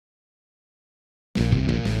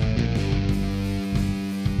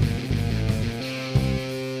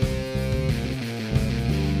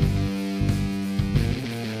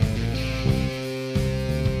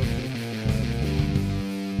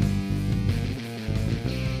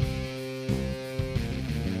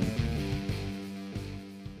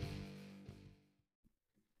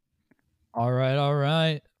All right, all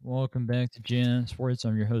right. Welcome back to GN Sports.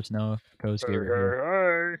 I'm your host Noah, co-host Hey, Gabriel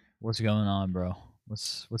here. hey, hey. What's going on, bro?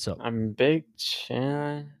 What's up? I'm big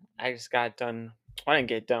chillin'. I just got done. I didn't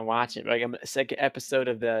get done watching, but I'm the second episode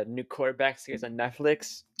of the new quarterback series on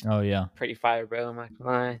Netflix. Oh yeah, Pretty fire, bro. I'm not gonna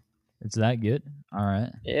lie. it's that good. All right,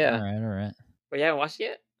 all Yeah. right, all right. But you haven't watched it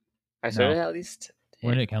yet? I started No, it at least.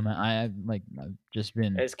 when Damn. did it come out? I've just It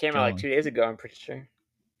been just came out like chilling. 2 days ago, I'm pretty sure.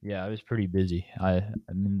 Yeah, I was pretty busy. I'm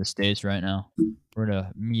in the States right now. We're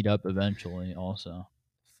gonna meet up eventually. Also,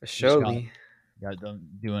 For just got surely. got done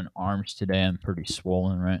doing arms today. I'm pretty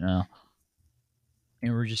swollen right now.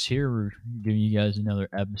 And we're just here. We're giving you guys another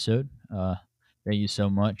episode. Thank you so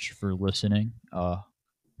much for listening.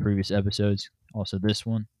 Previous episodes, also this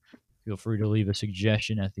one. Feel free to leave a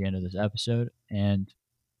suggestion at the end of this episode, and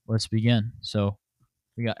let's begin. So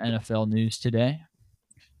we got NFL news today.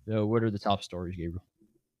 So what are the top stories, Gabriel?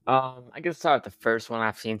 I guess start with the first one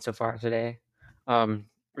I've seen so far today.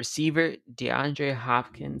 Receiver DeAndre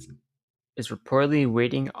Hopkins is reportedly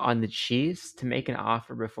waiting on the Chiefs to make an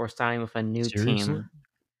offer before signing with a new Seriously? team.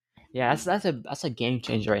 Yeah, that's a game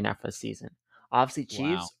changer right now for the season. Obviously,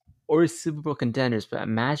 Wow. Chiefs or Super Bowl contenders, but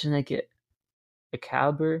imagine they get a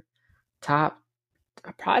caliber top,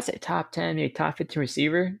 I'd probably say top 10, maybe top 15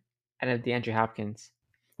 receiver out of DeAndre Hopkins.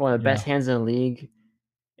 One of the Yeah. best hands in the league,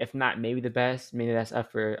 if not maybe the best. Maybe that's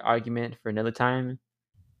up for argument for another time.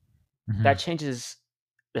 That Hmm. changes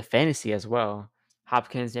the fantasy as well.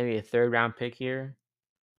 Hopkins maybe a third round pick here.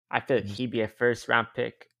 I feel like he'd be a first round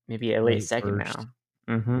pick, maybe a late Late second first. now.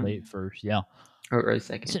 Mm-hmm. Late first. Yeah. Or early It's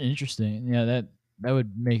second. an interesting. Yeah, that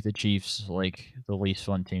would make the Chiefs like the least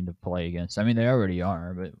fun team to play against. I mean, they already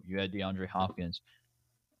are, but you had DeAndre Hopkins.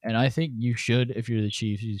 And I think you should, if you're the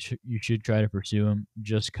Chiefs, you should try to pursue him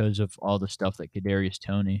just because of all the stuff that Kadarius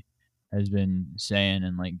Toney has been saying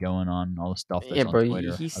and like going on, all the stuff Yeah, that's on bro. Twitter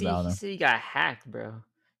about He him. said he got hacked, bro.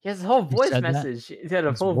 He has a whole He voice said that message. He had a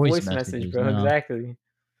it's whole voice voice message, messages. bro. Exactly.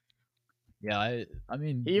 Yeah. I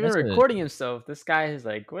mean He even that's a recording himself. This guy is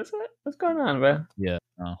like, what's that? What's going on, bro? yeah.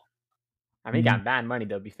 No, I I mean, he mean got bad money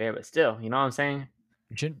though. Be fair, but still, you know what I'm saying?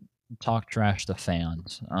 you shouldn't talk trash to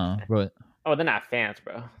fans. But Oh, they're not fans,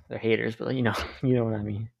 bro. They're haters, but you know, you know what I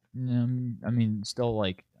mean. I mean, still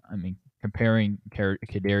like comparing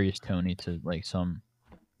Kadarius Toney to like some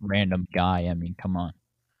random guy. I mean, come on.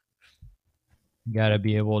 You gotta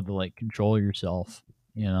be able to like control yourself,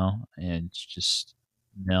 and just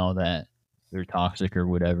know that they're toxic or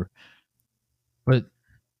whatever. But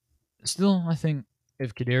still, I think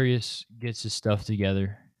if Kadarius gets his stuff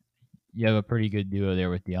together, you have a pretty good duo there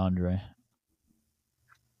with DeAndre.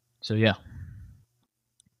 So yeah,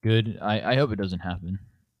 good. I hope it doesn't happen.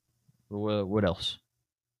 But what else?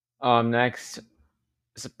 Next,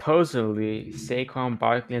 supposedly Saquon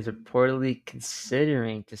Barkley is reportedly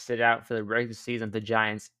considering to sit out for the regular season of the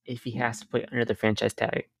Giants if he has to play under the franchise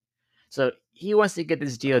tag. So he wants to get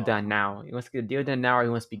this deal done now. He wants to get the deal done now, or he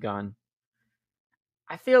wants to be gone.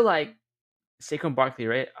 I feel like Saquon Barkley,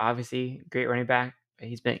 right? Obviously, great running back. But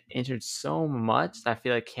he's been injured so much that I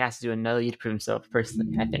feel like he has to do another year to prove himself.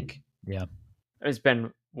 Personally, I think Yeah, it's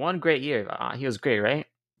been one great year. He was great, right?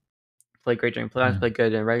 Played great during playoffs. yeah, Played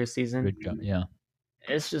good in regular season. good job. Yeah,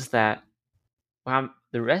 It's just that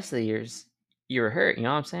the rest of the years you were hurt. You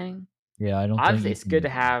know what I'm saying? yeah. I don't think Obviously, you it's good can. to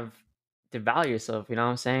have to value yourself. You know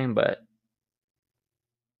what I'm saying? But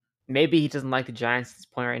maybe he doesn't like the Giants at this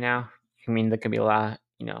point right now. I mean, there can be a lot,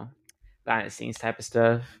 behind the scenes type of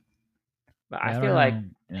stuff. But I Yeah, I feel don't like know.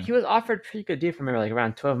 Yeah, he was offered a pretty good deal from like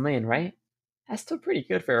around 12 million, right? That's still pretty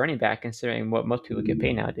good for a running back considering what most people get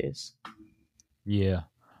paid nowadays. yeah.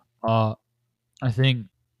 Uh, I think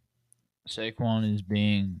Saquon is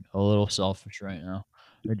being a little selfish right now.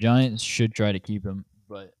 The Giants should try to keep him,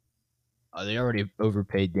 but they already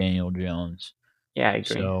overpaid Daniel Jones. Yeah, I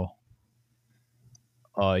agree. So,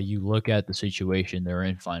 you look at the situation they're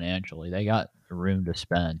in financially. They got room to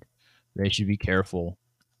spend. They should be careful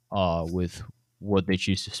with what they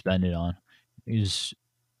choose to spend it on. Is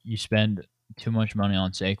you spend too much money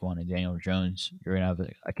on Saquon and Daniel Jones, you're gonna have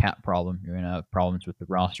a cap problem. You're gonna have problems with the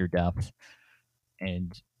roster depth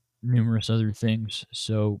and numerous other things.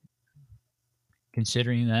 So,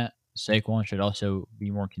 considering that, Saquon should also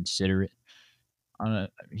be more considerate.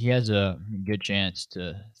 He has a good chance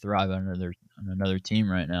to thrive on another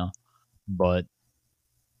team right now, but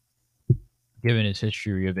given his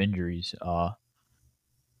history of injuries,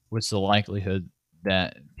 what's the likelihood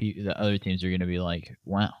that the other teams are going to be like,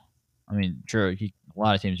 wow? I mean, sure, a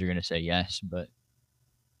lot of teams are going to say yes, but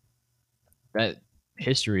that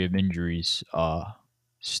history of injuries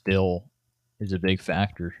still is a big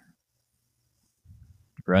factor,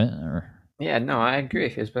 right? Or Yeah, no, I agree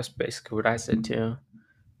with you. That's basically what I said too.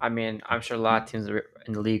 I mean, I'm sure a lot of teams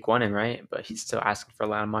in the league want him, right? But he's still asking for a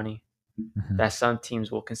lot of money Mhm. that some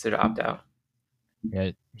teams will consider opt out.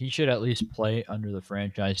 Yeah, he should at least play under the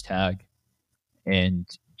franchise tag and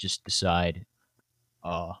just decide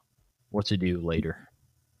uh what to do later.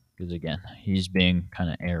 Because again, he's being kind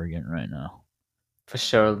of arrogant right now. For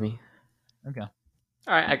surely. Okay. All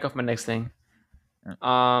right, I go for my next thing.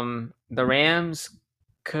 Yeah. The Rams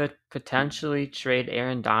could potentially trade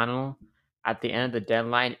Aaron Donald at the end of the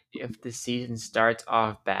deadline if the season starts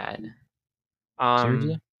off bad.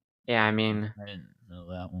 Seriously? Yeah, I mean, I didn't know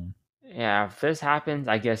that one. yeah, if this happens,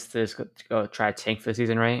 I guess this could go try to tank for the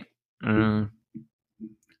season, right? Mm,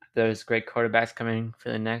 there's great quarterbacks coming for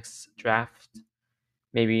the next draft.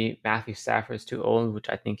 Maybe Matthew Stafford's too old, which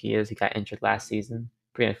I think he is. He got injured last season.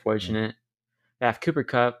 Pretty Yeah. unfortunate. They have Cooper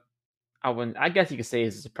Cup. I guess you could say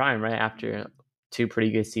he's a prime, right? After two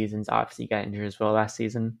pretty good seasons. Obviously, he got injured as well last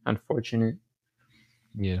season. Unfortunate.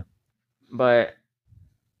 Yeah. But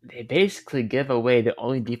they basically give away the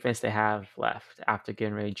only defense they have left after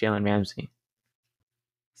getting rid of Jalen Ramsey.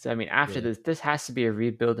 So I mean, after Yeah. this has to be a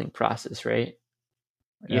rebuilding process, right?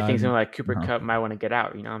 You Yeah. think someone like Cooper No. Cup might want to get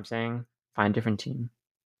out? You know what I'm saying? Find a different team.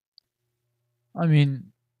 I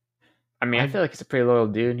mean, I mean, I I feel like he's a pretty loyal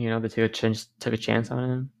dude. You know, the two took a chance on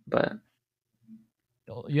him, but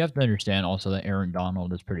you have to understand also that Aaron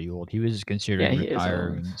Donald is pretty old. He was yeah, considered he is old.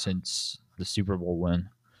 retiring since the Super Bowl win.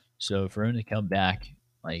 So for him to come back,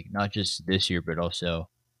 like not just this year, but also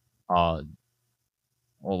uh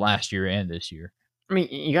well last year and this year. I mean,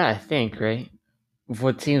 you gotta think, right?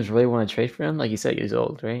 What teams really want to trade for him? Like you said, he's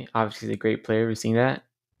old, right? Obviously, he's a great player. We've seen that.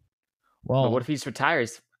 But what if Well, he just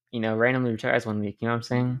retires? You know, randomly retires one week. You know what I'm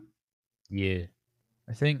saying? yeah.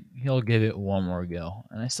 I think he'll give it one more go.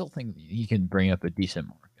 And I still think he can bring up a decent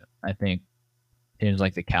market. I think teams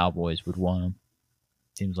like the Cowboys would want him.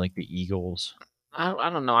 Teams like the Eagles. I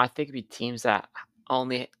don't know. I think it'd be teams that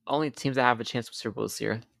only teams that have a chance for Super Bowl this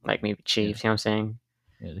year, like maybe Yeah. Chiefs. You know what I'm saying?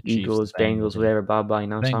 Yeah, the Chiefs, the Eagles, Bengals, Bengals, yeah. whatever, blah blah. You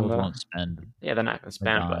know what I'm talking Bengals about? won't spend Yeah, they're not gonna a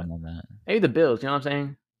spend, but dime on that. maybe the Bills. You know what I'm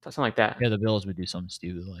saying? Something like that. Yeah, the Bills would do something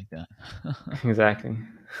stupid like that. Exactly.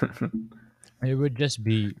 It would just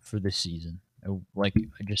be for this season, like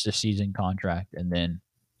just a season contract, and then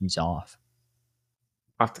he's off.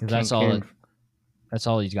 Off the Because that's all Cancun. that's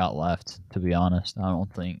all he's got left. To be honest, I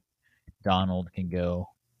don't think Donald can go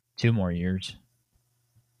 2 more years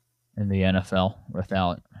in the NFL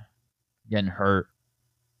without getting hurt,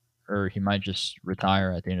 or he might just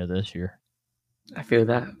retire at the end of this year. I feel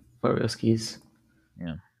that for real skis.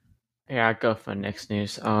 Yeah. Yeah, I go for next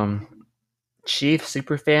news. Chief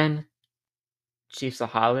superfan,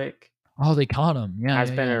 Chiefsaholic, Oh, they caught him. Yeah, has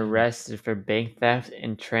yeah, been yeah, arrested for bank theft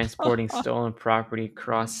and transporting yeah. stolen property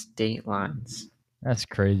across state lines. That's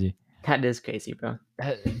crazy. That is crazy, bro.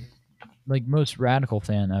 That, like most radical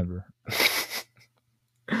fan ever.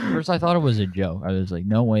 First, I thought it was a joke. I was like,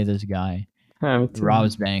 no way this guy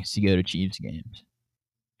robs banks to go to Chiefs games.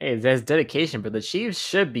 Hey, that's dedication, but the Chiefs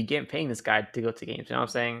should be paying this guy to go to games. You know what I'm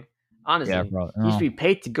saying? Yeah, Honestly, bro. he should No, be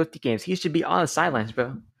paid to go to games. He should be on the sidelines,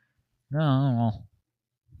 bro. no,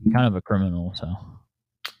 kind of a criminal. So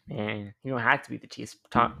Man, you don't have to be the Chiefs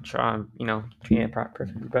top, you know, treating it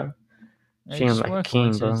perfectly, bro. Treat him it's like what a a king,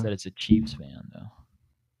 coincidence bro. that it's a Chiefs fan,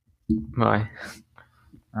 though. Why?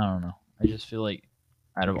 I don't know. I just feel like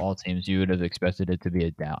out of all teams, you would have expected it to be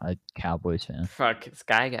a Cowboys fan. Fuck, this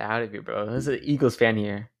guy get out of here, bro. This is an Eagles fan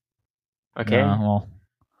here. No, Okay? well,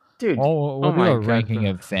 Dude, we'll oh do my a god, ranking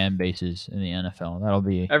bro. of fan bases in the NFL. That'll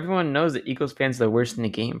be Everyone knows that Eagles fans are the worst in the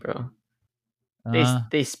game, bro. They uh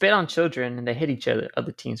they spit on children and they hit each other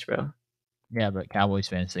teams, bro. yeah, but Cowboys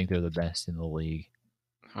fans think they're the best in the league.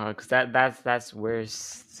 Because that's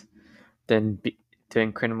worse than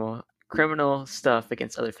doing criminal stuff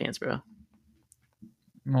against other fans, bro.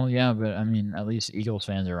 Well, yeah, but I mean, at least Eagles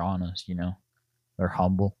fans are honest. They're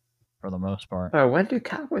humble for the most part. Bro, when do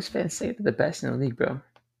Cowboys fans say they're the best in the league, bro?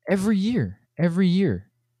 Every year,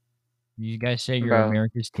 you guys say you're Bro,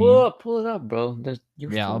 America's team. pull it up, bro. You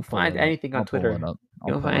Yeah, I'll won't pull find it up. anything on I'll pull it Twitter. up.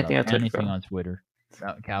 You I'll won't find pull it anything up. on Twitter, Anything bro. on Twitter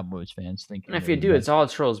about Cowboys fans thinking And if they're you the do, it's best. all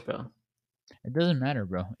trolls, bro. It doesn't matter,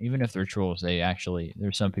 bro. Even if they're trolls,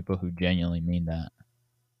 there's some people who genuinely mean that.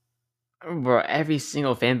 Bro, every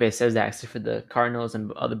single fan base says that except for the Cardinals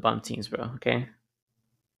and other bum teams, bro. Okay?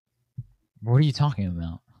 What are you talking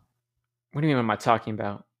about? What do you mean? What am I talking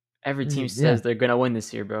about? Every team Yeah, says they're gonna win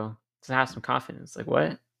this year, bro. So have some confidence. Like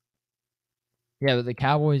what? yeah, but the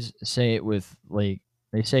Cowboys say it with they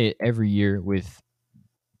say it every year with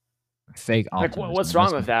fake Like optimism. what's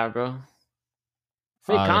wrong with that, bro?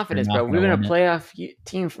 Fake That they're confidence, not bro. going We've to been a win it. playoff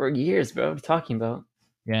team for years, bro. What are you talking about?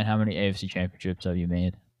 Yeah, and how many AFC championships have you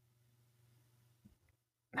made?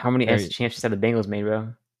 How many There, NFC championships have the Bengals made,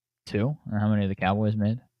 bro? two. And how many have the Cowboys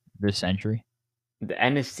made this century? The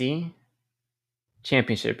NFC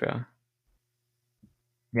championship, bro.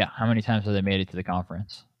 Yeah, how many times have they made it to the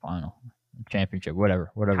conference final, championship,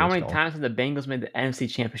 whatever How it's many called? times have the Bengals made the NFC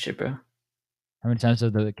championship, bro? How many times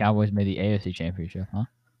have the Cowboys made the AFC championship? Huh?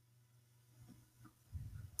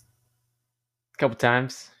 A couple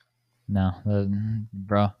times. No,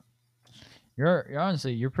 bro. You're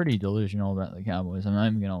honestly you're pretty delusional about the Cowboys. I'm not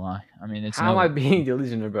even gonna lie. I mean, it's How am I no being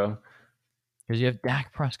delusional, bro? because you have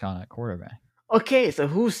Dak Prescott at quarterback. Okay, so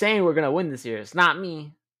who's saying we're gonna win this year? It's not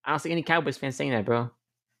me. I don't see any Cowboys fans saying that, bro.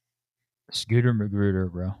 Scooter Magruder,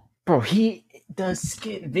 bro. Bro, he does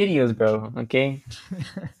skit videos, bro. Okay.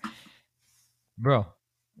 Bro,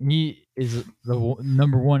 he is the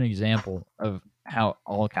number one example of how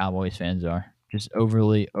all Cowboys fans are. Just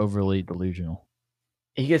overly delusional.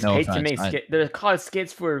 He gets No paid to offense. make skits. They're called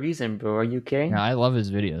skits for a reason, bro. Are you okay? Yeah, I love his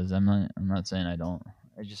videos. I'm not saying I don't.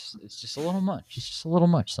 It's just a little much. It's just a little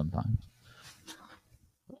much sometimes.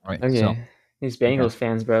 All right. So Okay. These Bengals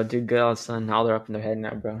fans, bro, do good all of a sudden. Now they're up in their head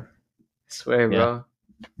now, bro. I swear, yeah, bro.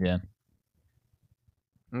 yeah.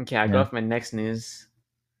 Okay, I go Yeah. with my next news.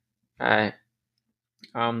 Alright.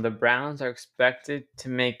 The Browns are expected to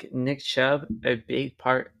make Nick Chubb a big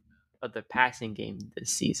part of the passing game this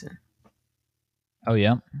season. Oh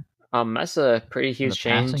yeah. That's a pretty The huge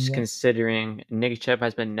passing change game. considering Nick Chubb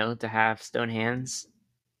has been known to have stone hands.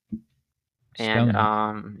 And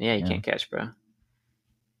Stone. yeah, you Yeah. can't catch, bro. Well,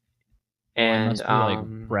 they And must be like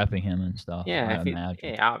prepping him and stuff. yeah, I if you,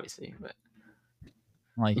 imagine. yeah, obviously, but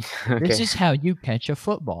Like this okay. is how you catch a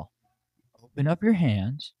football. Open up your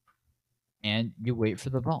hands and you wait for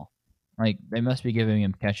the ball. Like they must be giving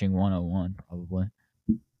him catching 101 probably.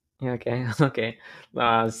 Yeah, okay, okay.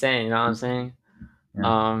 I was saying, you know what I'm saying?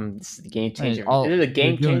 Yeah. This is a game I mean, changer. This is a they're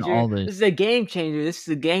game doing changer. all this. This is a game changer. This is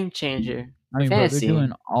a game changer I for mean, bro, they're fantasy.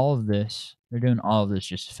 doing all of this. They're doing all of this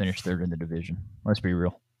just to finish third in the division. Let's be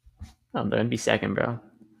real. They're gonna be second, bro.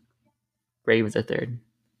 Ravens are third.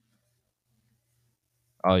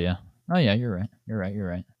 Oh yeah. Oh yeah, you're right. You're right. You're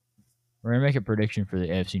right. We're gonna make a prediction for the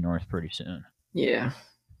AFC North pretty soon. Yeah,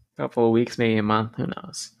 a couple of weeks, maybe a month. Who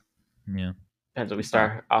knows? Yeah. Depends when we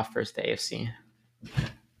start off first the AFC.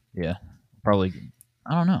 Yeah. Probably.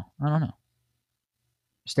 I don't know. I don't know.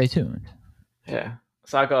 Stay tuned. Yeah.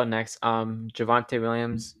 So I'll go next. Javonte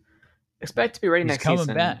Williams expect to be ready He's next coming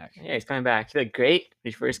season. back. Yeah, he's coming back. He looked great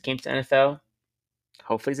when he first came to NFL.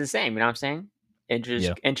 Hopefully, it's the same. You know what I'm saying?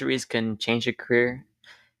 Injuries can change your career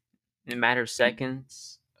in a matter of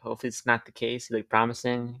seconds. Hopefully, it's not the case. He looked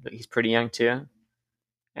promising. He's pretty young too.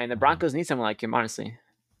 And the Broncos need someone like him, honestly.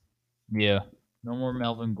 Yeah. No more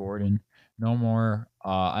Melvin Gordon. No more.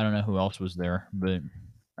 I don't know who else was there, but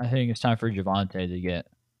I think it's time for Javante to get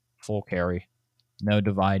full carry. No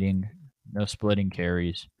dividing. No splitting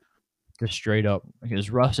carries. Just straight up because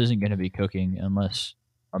Russ isn't going to be cooking unless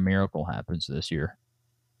a miracle happens this year.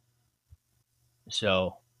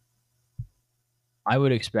 So I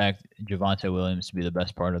would expect Javonte Williams to be the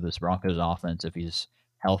best part of this Broncos offense if he's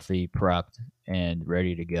healthy, prepped, and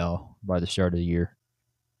ready to go by the start of the year.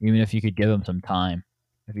 Even if you could give him some time,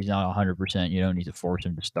 if he's not 100%, you don't need to force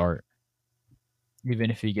him to start. Even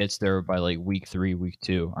if he gets there by like week 3, week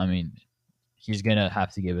 2, I mean, he's going to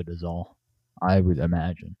have to give it his all, I would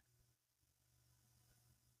imagine.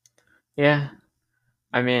 Yeah,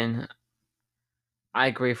 I mean, I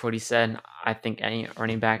agree with what he said. I think any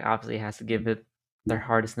running back obviously has to give it their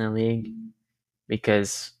hardest in the league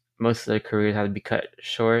because most of their careers have to be cut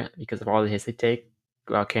short because of all the hits they take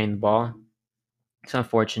while carrying the ball. It's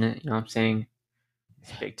unfortunate, you know what I'm saying?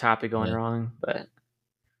 It's a big topic going Yeah. wrong, but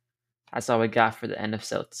that's all we got for the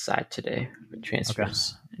NFL side today for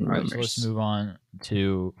transfers and All right, rumors. so let's move on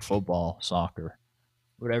to football, soccer,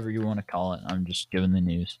 whatever you want to call it. I'm just giving the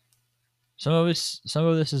news. Some of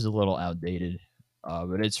this is a little outdated,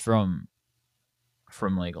 but it's from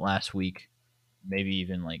like last week, maybe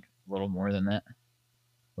even like a little more than that.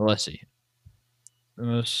 But let's see.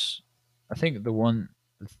 I think the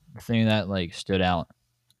thing that like stood out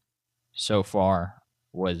so far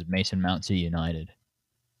was Mason Mount to United.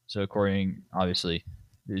 So according, obviously,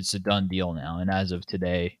 it's a done deal now, and as of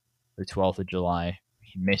today, the 12th of July,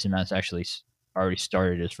 Mason Mount's actually already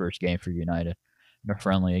started his first game for United in a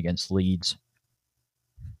friendly against Leeds.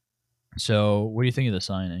 So, what do you think of the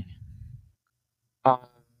signing?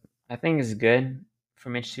 I think it's good for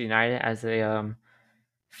Manchester United as they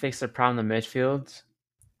fix the problem in the midfield.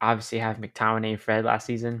 Obviously, have McTominay and Fred last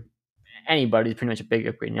season. Anybody's pretty much a big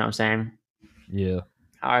upgrade, you know what I'm saying? Yeah.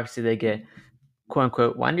 Obviously, they get quote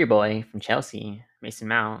unquote Wonder Boy from Chelsea. Mason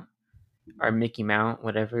Mount or Mickey Mount,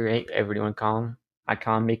 whatever, right? Whatever you want to call him. I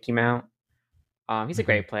call him Mickey Mount. He's a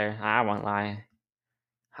great player. I won't lie.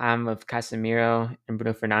 I'm with Casemiro and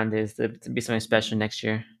Bruno Fernandes to be something special next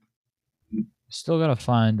year. Still gotta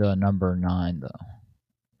find number 9 though.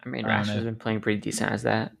 I mean, I don't Rashford's know. been playing pretty decent as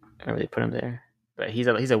that. I don't really put him there, but he's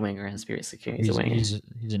a winger in spirit secure. He's a winger.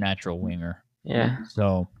 He's a natural winger. Yeah.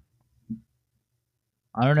 So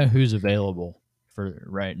I don't know who's available for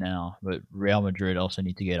right now, but Real Madrid also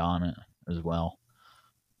need to get on it as well.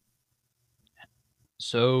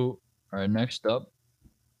 So, all right, next up,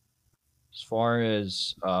 as far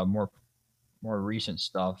as more recent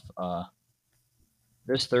stuff,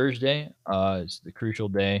 this Thursday is the crucial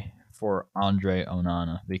day for Andre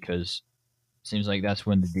Onana because it seems like that's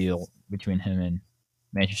when the deal between him and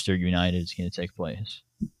Manchester United is going to take place.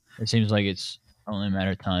 It seems like it's only a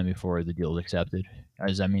matter of time before the deal is accepted.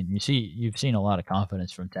 As I mean, you've seen a lot of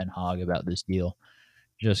confidence from Ten Hag about this deal,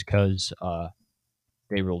 just because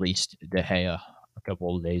they released De Gea a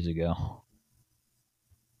couple of days ago.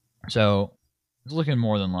 So it's looking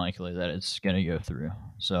more than likely that it's going to go through.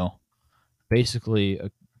 So basically,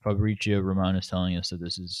 Fabrizio Romano is telling us that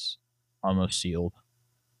this is almost sealed,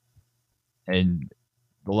 and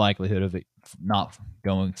the likelihood of it not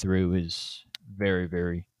going through is very,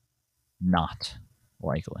 very not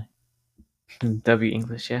likely. W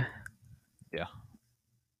English, yeah. Yeah.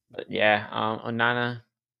 But yeah, Onana,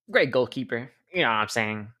 great goalkeeper. You know what I'm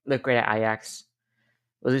saying? Looked great at Ajax.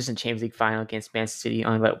 Was just in Champions League final against Man City,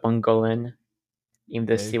 only let 1 goal in. Even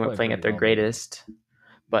though they weren't playing at their greatest.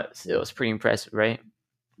 But it was pretty impressive, right?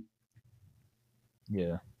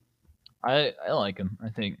 Yeah. I like him. I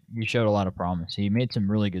think he showed a lot of promise. He made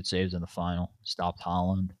some really good saves in the final. Stopped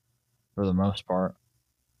Haaland for the most part.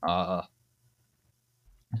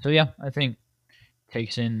 So yeah, I think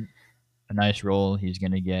takes in a nice role. He's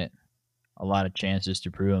going to get a lot of chances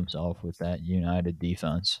to prove himself with that United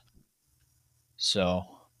defense. So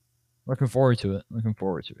looking forward to it.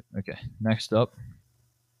 Okay, next up,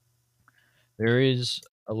 there is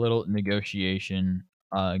a little negotiation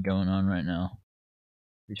going on right now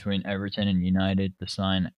between Everton and United to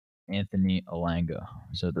sign Anthony Elanga,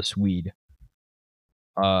 so the Swede.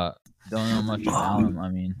 Don't know much about him. I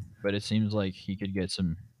mean, but it seems like he could get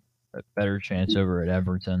a better chance over at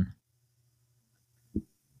Everton.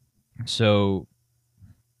 So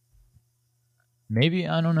maybe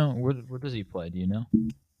I don't know. Where does he play? Do you know?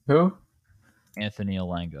 Who? Anthony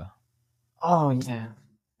Elanga. Oh yeah.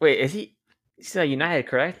 Wait, he's a United,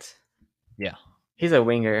 correct? Yeah. He's a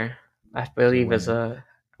winger. I believe as I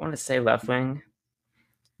want to say left wing.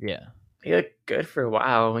 Yeah. He looked good for a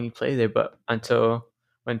while when he played there, but until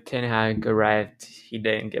when Ten Hag arrived, he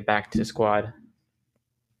didn't get back to the squad.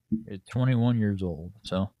 He's 21 years old,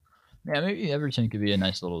 so yeah, maybe Everton could be a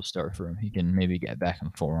nice little start for him. He can maybe get back in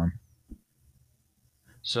form.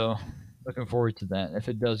 So looking forward to that. If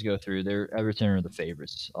it does go through, Everton are the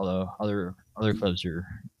favorites, although other clubs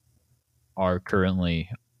are currently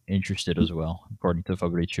interested as well, according to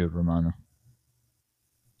Fabrizio Romano.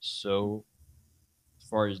 So as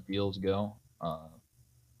far as deals go,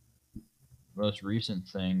 most recent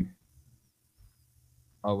thing,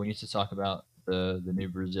 we need to talk about the new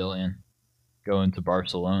Brazilian going to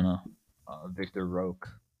Barcelona, Victor Roque.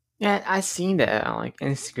 Yeah, I seen that on like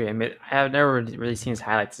Instagram. I have never really seen his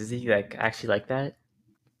highlights. Is he like actually like that?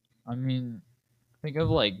 I mean, think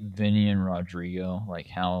of like Vinny and Rodrigo, like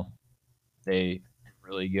how they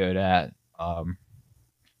really good at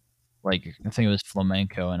like I think it was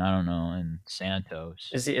Flamenco and I don't know and Santos.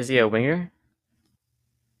 Is he a winger?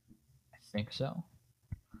 I think so.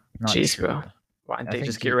 Not Jeez, sure. bro. Why didn't they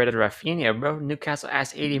just get rid of Rafinha, bro? Newcastle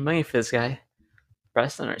asked 80 million for this guy.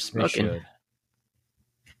 Preston are smoking.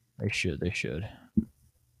 They should.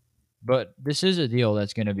 But this is a deal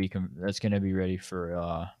that's gonna be ready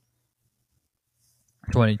for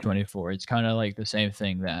 2024. It's kind of like the same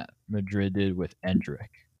thing that Madrid did with Endrick.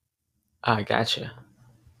 I gotcha.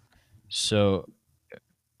 So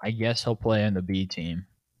I guess he'll play in the B team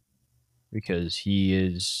because he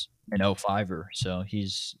is an 05er, so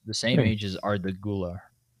he's the same age as Arda Güler.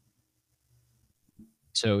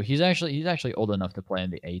 So he's actually old enough to play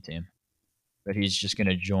in the A team, but he's just going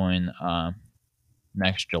to join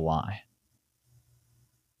next July.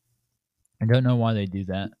 I don't know why they do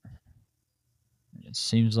that. It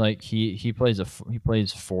seems like he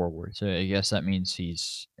plays forward, so I guess that means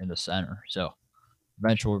he's in the center. So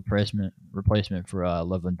eventual replacement for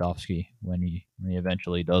Lewandowski when he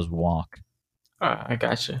eventually does walk. Oh, I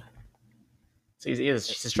gotcha. So he's a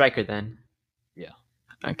striker then. Yeah.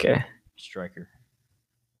 Okay. Striker.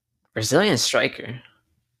 Brazilian striker.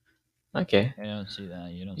 Okay. I don't see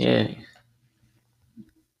that. You don't. Yeah. See that.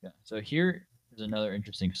 So here is another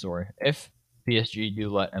interesting story. If PSG do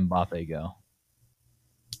let Mbappe go,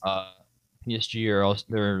 uh, PSG are also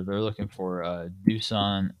they're looking for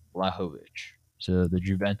Dusan Vlahovic, so the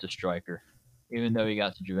Juventus striker. Even though he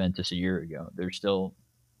got to Juventus a year ago, there's still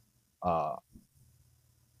uh,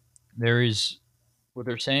 there is what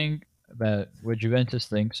they're saying about what Juventus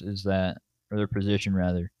thinks is that, or their position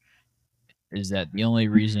rather, is that the only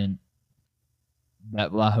reason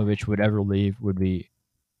that Vlahovic would ever leave would be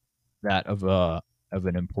that of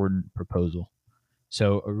an important proposal.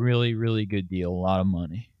 So a really really good deal, a lot of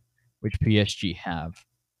money, which PSG have.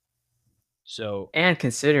 So And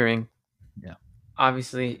considering, yeah,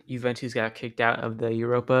 obviously, Juventus got kicked out of the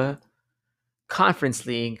Europa Conference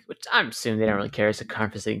League, which I'm assuming they don't really care. It's a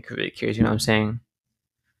Conference League, who really cares, you know what I'm saying?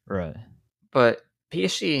 right, But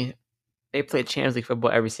PSG, they play Champions League football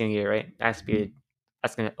every single year, right? That's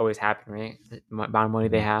gonna always happen, right? The amount of money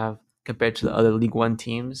they have compared to the other League One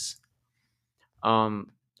teams.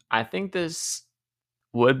 Um, I think this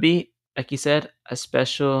would be, like you said, a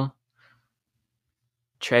special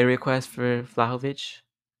trade request for Vlahovic.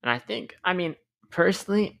 And I mean,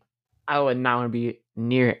 personally, I would not want to be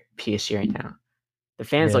near PSG right now. The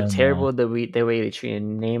fans look yeah, no, terrible the way they treated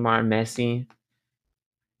Neymar and Messi,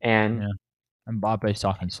 and yeah. Mbappe's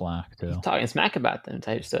talking slack he's too. talking smack about them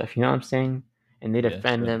type stuff. You know what I'm saying? And they Yeah,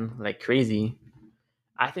 defend so them like crazy.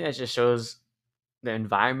 I think that just shows the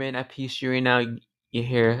environment at PSG right now. You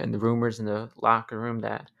hear in the rumors in the locker room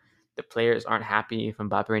that the players aren't happy if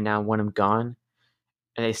Mbappe right now want him gone,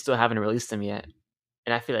 and they still haven't released him yet.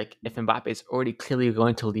 And I feel like if Mbappe is already clearly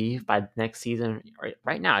going to leave by next season,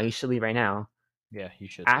 right now, he should leave right now. yeah, he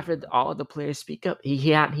should leave. After all the players speak up, he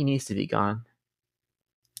needs to be gone.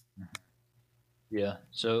 Yeah,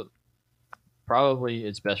 so probably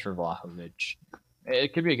it's best for Vlahovic.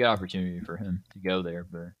 It could be a good opportunity for him to go there,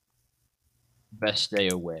 but best stay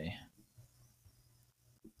away.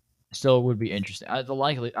 Still, it would be interesting. I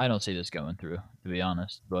don't see this going through, to be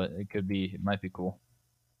honest, but it could be. It might be cool.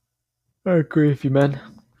 I agree with you, man.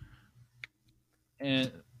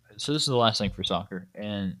 And so this is the last thing for soccer,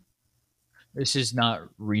 and this is not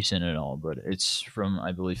recent at all, but it's from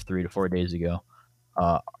I believe 3 to 4 days ago.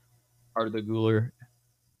 Uh, Arda Güler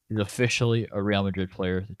is officially a Real Madrid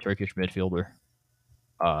player, the Turkish midfielder.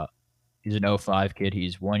 Uh, he's an '05 kid.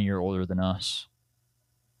 He's 1 year older than us,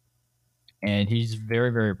 and he's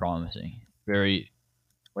very very promising. Very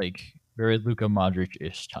very Luka Modric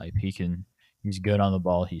ish type. He's good on the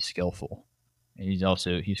ball. He's skillful, and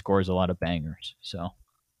he scores a lot of bangers. So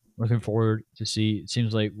looking forward to see. It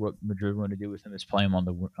seems like what Madrid want to do with him is play him on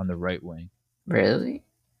the right wing. Really?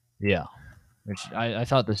 Yeah, which I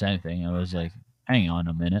thought the same thing. I was like, hang on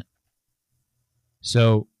a minute.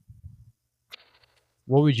 So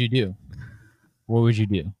what would you do? What would you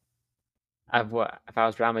do? I've what? If I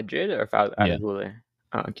was Real Madrid or if I was Yeah, Adeguler?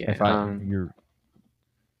 Okay. if I you're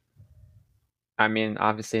I mean,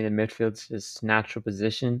 obviously the midfield's his natural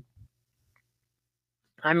position.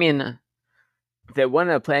 I mean, they want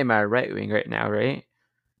to play my right wing right now, right?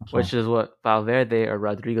 Which is what Valverde or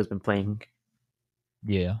Rodrigo's been playing.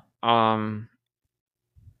 yeah. Um,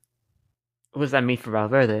 what does that mean for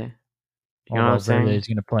Valverde? You Well, know what I'm Valverde saying? is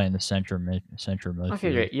going to play in the center Okay,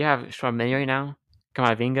 midfield. great. You have Chouameni right now.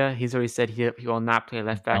 Kamavinga, he's already said he will not play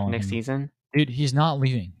left back next Bellingham, season. dude, he's not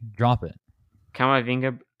leaving. Drop it.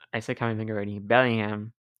 Kamavinga, I said Kamavinga already.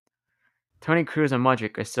 Bellingham, Tony Cruz, and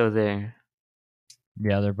Modric are still there.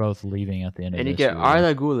 Yeah, they're both leaving at the end of And you this get year. Yeah.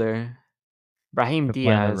 Arda Güler, Brahim To play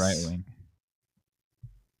on the right Diaz. wing.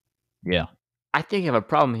 Yeah. I think you have a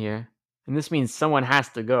problem here, and this means someone has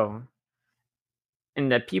to go. And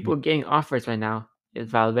the people getting offers right now is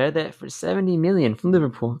Valverde for 70 million from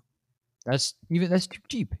Liverpool. That's too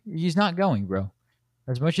cheap. He's not going, bro.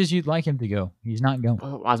 As much as you'd like him to go, he's not going.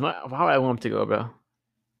 Why would I want him to go, bro?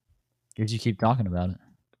 Because you keep talking about it.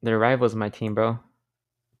 Their rivals, my team, bro.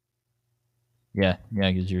 Yeah,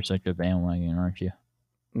 because you're such a bandwagon, aren't you?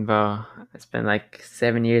 Bro, it's been like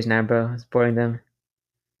 7 years now, bro. Supporting them.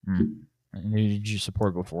 And who did you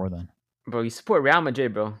support before then? Bro, you support Real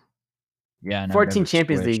Madrid, bro. Yeah, and I've 14 never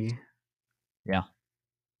Champions switched. League. Yeah.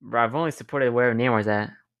 Bro, I've only supported where Neymar's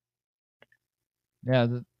at. Yeah,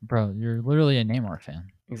 bro, you're literally a Neymar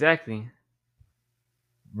fan. Exactly.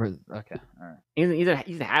 Okay, all right. He's a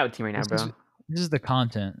have a team right now, bro. This is the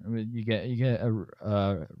content you get. You get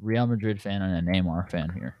a Real Madrid fan and a Neymar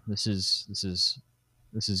fan here. This is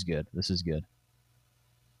good. This is good.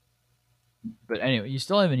 But anyway, you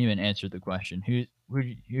still haven't even answered the question. Who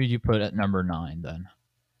you put at number 9 then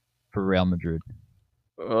for Real Madrid?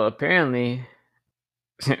 Well, apparently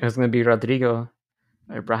it was gonna be Rodrigo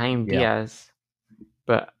or Brahim Diaz,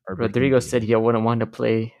 but Or Rodrigo Brahim said Diaz. he wouldn't want to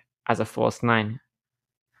play as a false nine.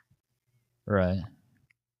 Right.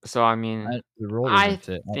 So I mean, The role I doesn't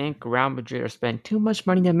fit. think Real Madrid are spending too much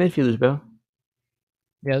money on midfielders, bro.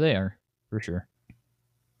 Yeah, they are for sure.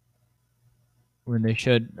 When they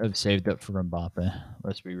should have saved up for Mbappe.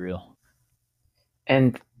 Let's be real.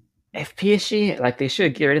 And if PSG, like they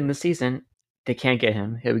should get rid of him this season, they can't get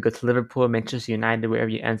him. He'll go to Liverpool, Manchester United, wherever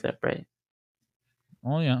he ends up, right?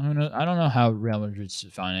 Well, yeah, who knows? I don't know how Real Madrid's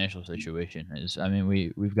financial situation is. I mean,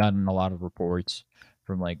 we've gotten a lot of reports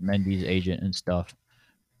from like Mendy's agent and stuff,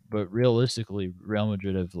 but realistically, Real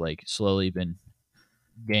Madrid have like slowly been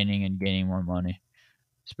gaining and gaining more money,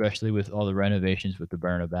 especially with all the renovations with the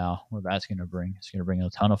Bernabeu. What that's going to bring? It's going to bring a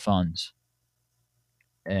ton of funds,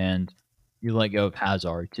 and you let go of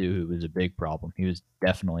Hazard too, who was a big problem. He was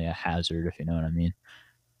definitely a hazard, if you know what I mean.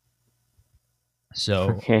 So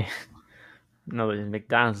Okay. No,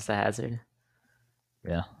 McDonald's is a hazard.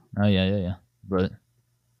 yeah, oh yeah. But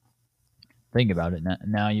think about it.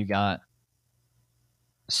 Now you got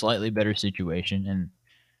a slightly better situation, and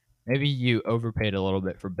maybe you overpaid a little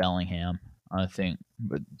bit for Bellingham, I think,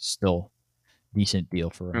 but still decent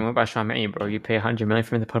deal for I mean, him. what about Sean Mannion, bro? You pay 100 million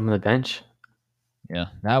for him to put him on the bench. Yeah,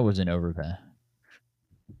 that was an overpay. I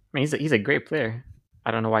mean, he's a great player.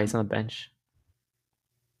 I don't know why he's on the bench.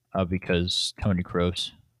 Because Tony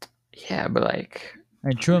Kroos Yeah, but like,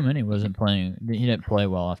 and Tchouaméni wasn't playing. He didn't play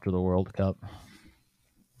well after the World Cup.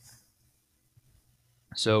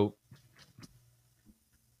 So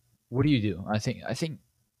what do you do? I think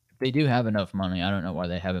they do have enough money. I don't know why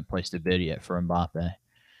they haven't placed a bid yet for Mbappe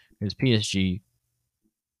because PSG.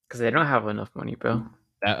 because they don't have enough money, bro.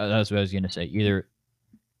 That's what I was gonna say. Either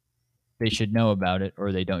they should know about it,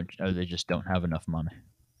 or they don't, or they just don't have enough money.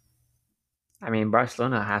 I mean,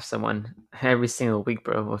 Barcelona have someone every single week,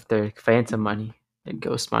 bro, with their phantom money, their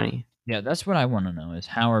ghost money. Yeah, that's what I want to know: is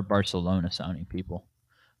how are Barcelona signing people?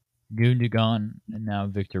 Gundogan and now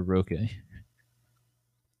Victor Roque.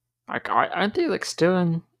 Like, aren't they like still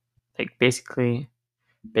in, like, basically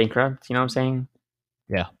bankrupt? You know what I'm saying?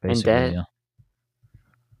 Yeah, In basically, debt. yeah.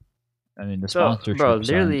 I mean, the So, bro, sponsorship signed.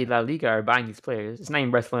 literally, La Liga are buying these players. It's not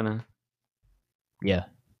even Barcelona. Yeah,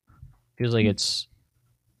 feels like it's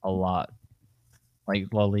a lot. Like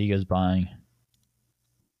La Liga's buying.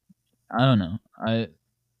 I don't know.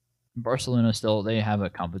 Barcelona still they have a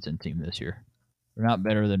competent team this year. They're not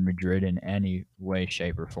better than Madrid in any way,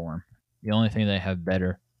 shape, or form. The only thing they have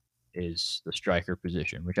better is the striker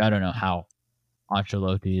position, which I don't know how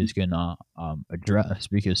Ancelotti is gonna address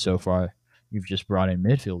because so far you've just brought in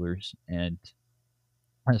midfielders and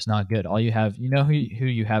that's not good. All you have, you know who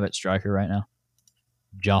you have at striker right now?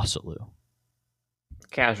 Joselu.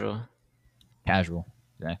 Casual. Casual,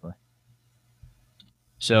 exactly.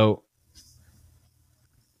 So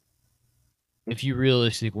if you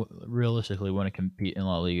realistically want to compete in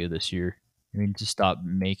La Liga this year, you need to stop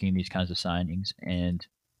making these kinds of signings and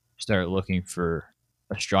start looking for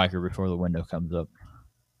a striker before the window comes up.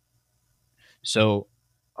 So,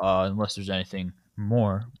 unless there's anything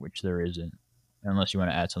more, which there isn't, unless you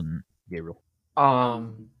want to add something, Gabriel.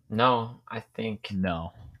 No, I think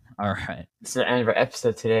No. All right. it's the end of our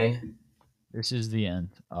episode today. This is the end.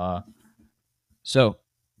 So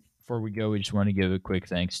before we go, we just want to give a quick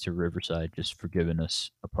thanks to Riverside just for giving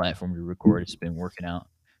us a platform to record. It's been working out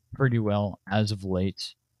pretty well as of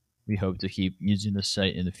late. We hope to keep using the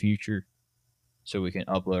site in the future so we can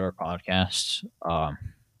upload our podcasts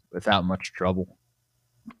without much trouble.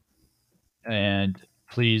 And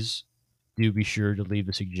please do be sure to leave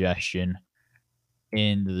a suggestion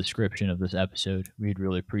in the description of this episode. We'd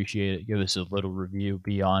really appreciate it. Give us a little review.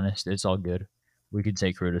 Be honest. It's all good. We can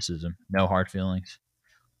take criticism. No hard feelings.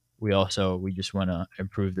 We just want to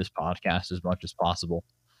improve this podcast as much as possible.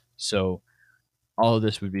 So all of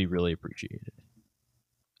this would be really appreciated.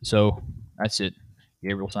 So that's it.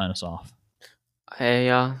 Gabriel, sign us off. Hey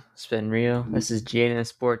y'all, it's been real. This is GNS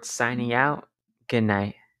Sports signing out. Good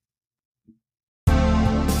night.